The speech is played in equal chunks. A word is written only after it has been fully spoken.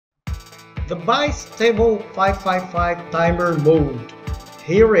the Bistable 555 timer mode.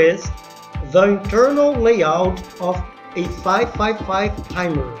 Here is the internal layout of a 555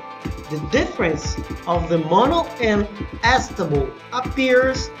 timer. The difference of the mono and Bistable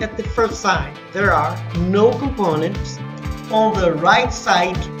appears at the first sight. There are no components on the right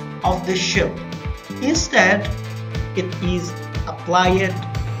side of the chip. Instead, it is applied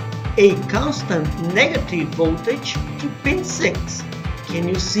a constant negative voltage to pin 6. Can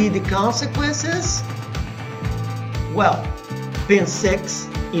you see the consequences? Well, pin 6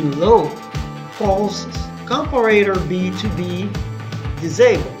 in low causes comparator B to be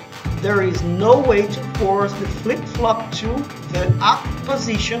disabled. There is no way to force the flip-flop to the up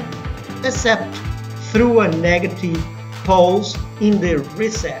position except through a negative pulse in the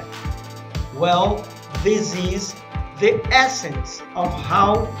reset. Well, this is the essence of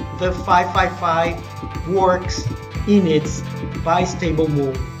how the 555 works in its bistable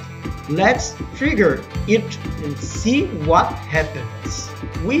mode. Let's trigger it and see what happens.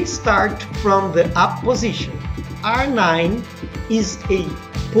 We start from the up position. R9 is a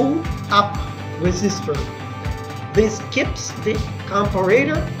pull-up resistor. This keeps the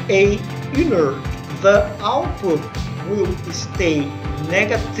comparator A inert. The output will stay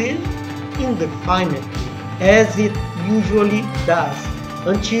negative indefinitely, as it usually does,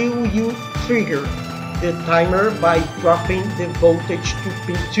 until you trigger the timer by dropping the voltage to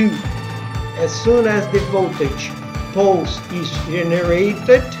pin 2. As soon as the voltage pulse is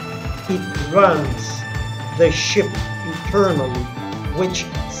generated, it runs the chip internally, which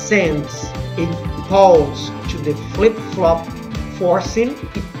sends a pulse to the flip-flop, forcing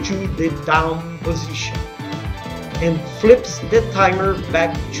it to the down position, and flips the timer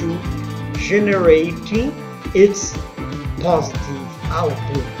back to generating its positive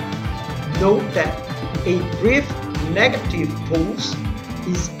output. Note that a brief negative pulse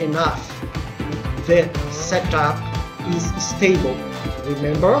is enough. The setup is stable.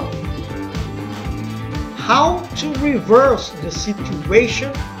 Remember? How to reverse the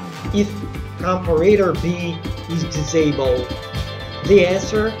situation if comparator B is disabled? The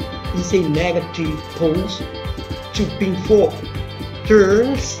answer is a negative pulse to pin 4.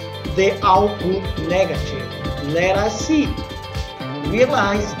 Turns the output negative. Let us see.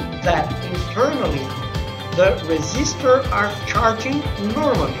 Realize that internally the resistors are charging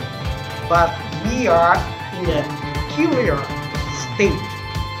normally, but we are in a peculiar state.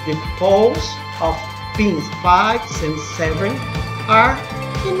 The poles of pins 5 and 7 are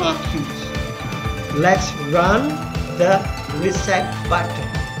innocuous. Let's run the reset button.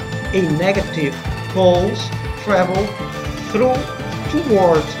 A negative pulse travels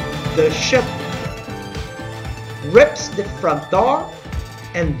towards the chip, rips the front door,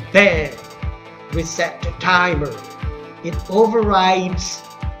 and bang! Reset the timer. It overrides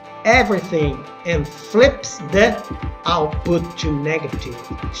everything and flips the output to negative,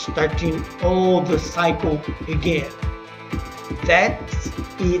 starting all the cycle again. That's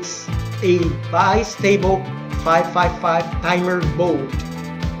a bistable 555 timer mode.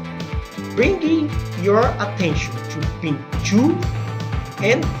 Bringing your attention to pin 2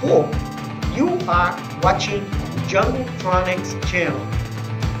 and 4. You are watching Jungletronics channel.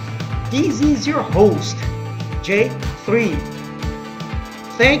 This is your host, J3.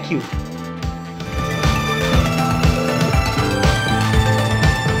 Thank you